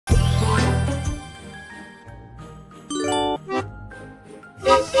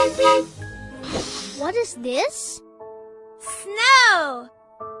What is this? Snow.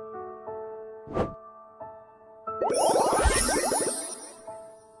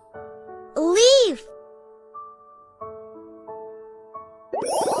 Leaf.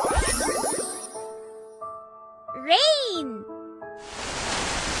 Rain.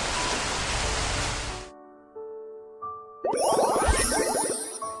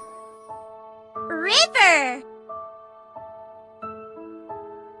 River.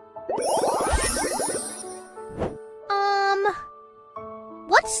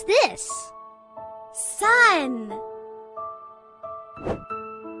 What's this? Sun.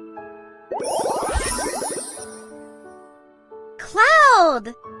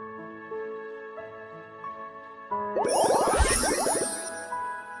 Cloud.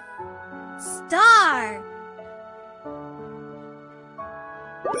 Star.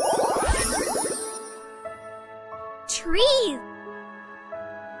 Tree.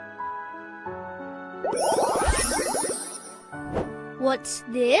 What's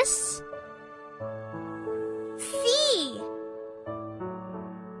this? Sea.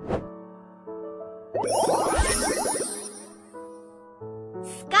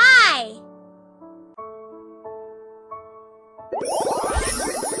 Sky.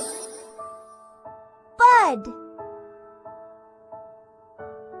 Bud.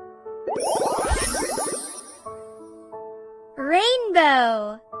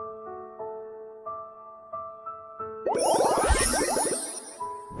 Rainbow.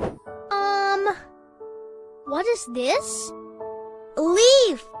 What is this?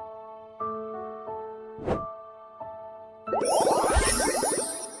 Leaf.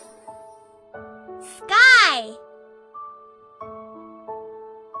 Sky.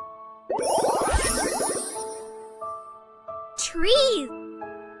 Tree.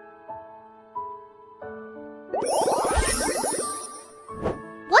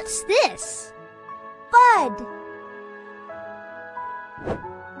 What's this? Bud.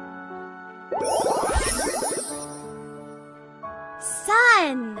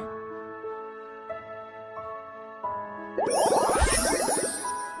 Sun.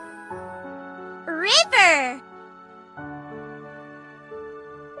 River.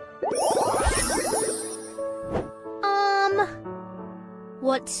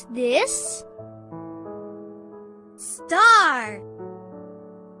 What's this? Star.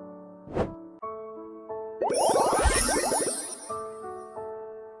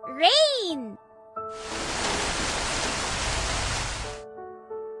 Rain.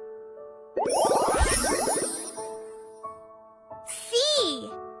 Sea.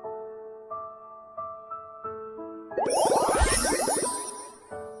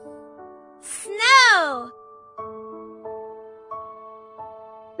 Snow.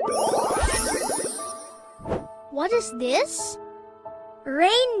 What is this?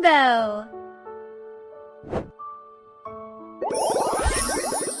 Rainbow.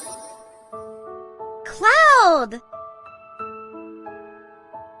 Cloud.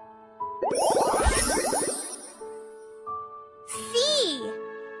 Sea.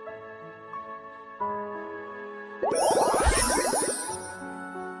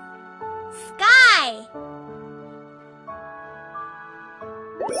 Sky.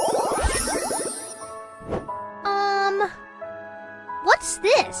 What's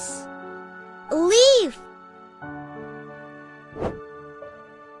this? Leaf.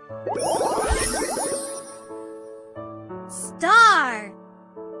 Star.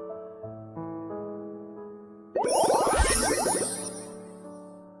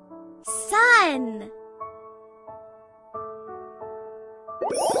 Sun.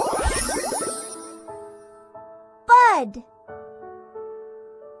 Bud.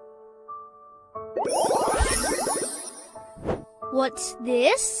 What's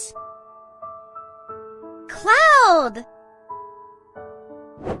this? Cloud.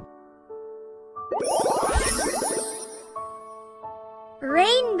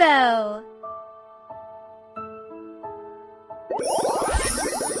 Rainbow.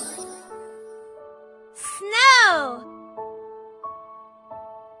 Snow.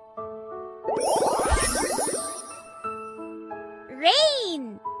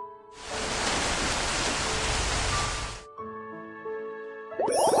 Rain.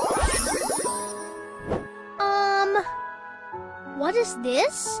 What is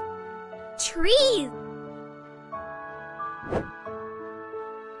this? Tree.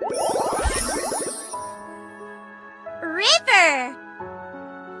 River.